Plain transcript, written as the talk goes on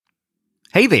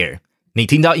Hey there， 你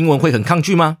听到英文会很抗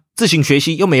拒吗？自行学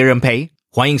习又没人陪？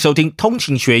欢迎收听通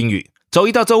勤学英语，周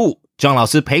一到周五John 老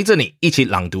师陪着你一起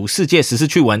朗读世界时事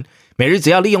趣闻，每日只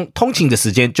要利用通勤的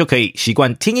时间就可以习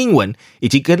惯听英文，以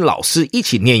及跟老师一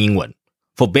起念英文。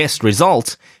For best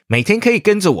results， 每天可以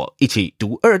跟着我一起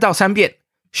读2到3遍。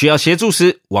需要协助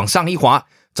时，往上一滑，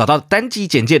找到单集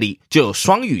简介里就有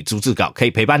双语逐字稿可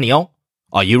以陪伴你哦。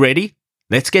Are you ready?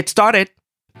 Let's get started.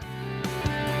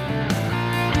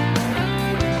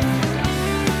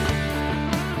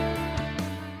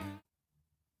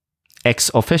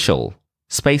 Ex-official,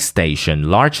 space station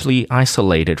largely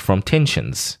isolated from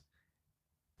tensions.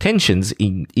 Tensions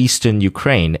in eastern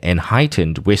Ukraine and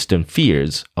heightened Western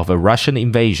fears of a Russian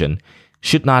invasion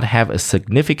should not have a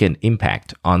significant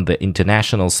impact on the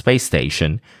International Space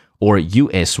Station or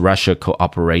U.S.-Russia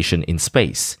cooperation in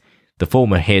space, the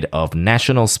former head of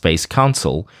National Space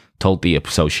Council told the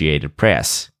Associated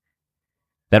Press.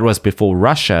 That was before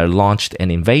Russia launched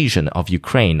an invasion of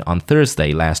Ukraine on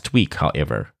Thursday last week,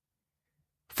 however.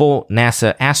 4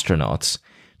 NASA astronauts,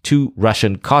 2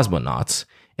 Russian cosmonauts,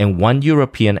 and 1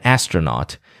 European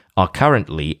astronaut are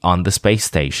currently on the space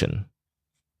station.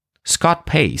 Scott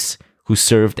Pace, who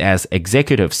served as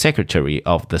Executive Secretary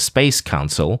of the Space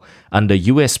Council under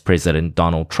U.S. President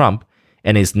Donald Trump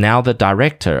and is now the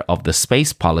Director of the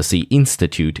Space Policy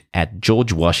Institute at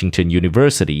George Washington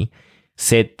University,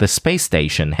 said the space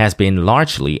station has been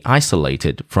largely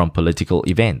isolated from political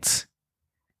events.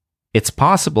 It's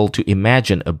possible to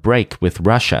imagine a break with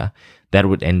Russia that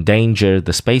would endanger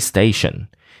the space station,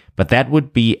 but that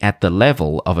would be at the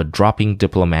level of a dropping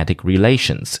diplomatic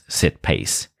relations, said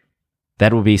Pace.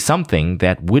 That would be something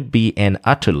that would be an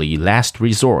utterly last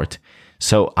resort,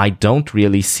 so I don't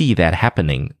really see that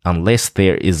happening unless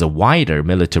there is a wider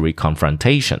military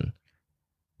confrontation.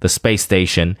 The space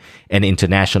station, an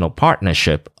international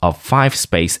partnership of 5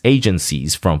 space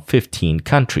agencies from 15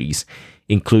 countries,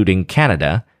 including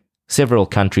Canada, several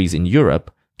countries in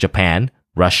Europe, Japan,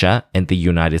 Russia, and the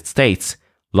United States,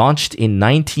 launched in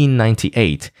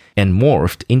 1998 and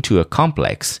morphed into a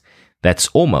complex that's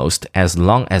almost as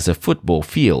long as a football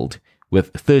field,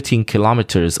 with 13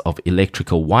 kilometers of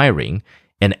electrical wiring,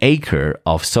 an acre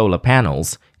of solar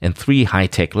panels, and 3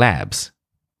 high-tech labs.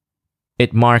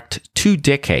 It marked 2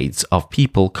 decades of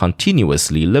people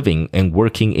continuously living and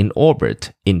working in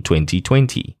orbit in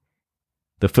 2020.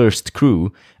 The first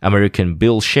crew, American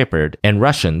Bill Shepard, and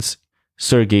Russians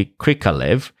Sergei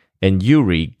Krikalev and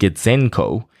Yuri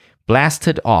Gitsenko,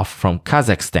 blasted off from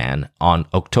Kazakhstan on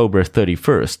October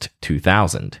 31st,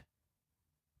 2000.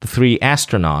 The 3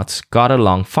 astronauts got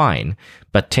along fine,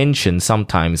 but tension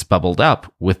sometimes bubbled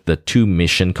up with the 2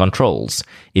 mission controls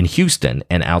in Houston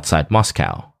and outside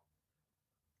Moscow.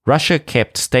 Russia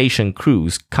kept station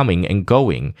crews coming and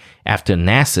going after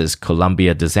NASA's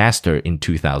Columbia disaster in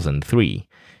 2003,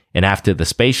 and after the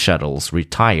space shuttles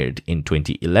retired in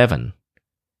 2011.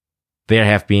 There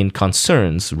have been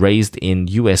concerns raised in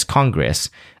U.S. Congress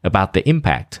about the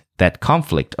impact that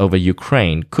conflict over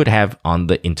Ukraine could have on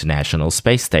the International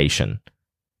Space Station.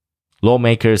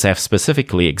 Lawmakers have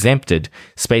specifically exempted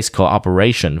space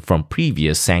cooperation from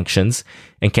previous sanctions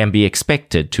and can be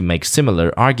expected to make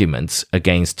similar arguments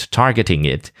against targeting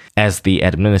it as the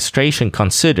administration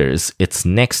considers its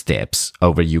next steps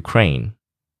over Ukraine.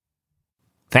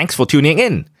 Thanks for tuning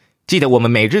in. 记得我们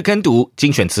每日跟读、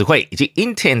精选词汇以及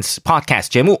Intense Podcast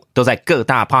节目都在各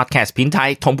大 Podcast 平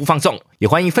台同步放送，也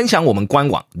欢迎分享我们官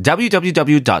网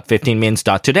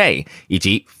www.15minutes.today 以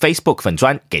及 Facebook 粉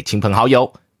专给亲朋好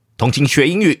友。通勤学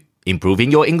英语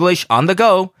Improving your English on the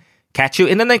go. Catch you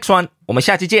in the next one. 我们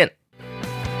下期见。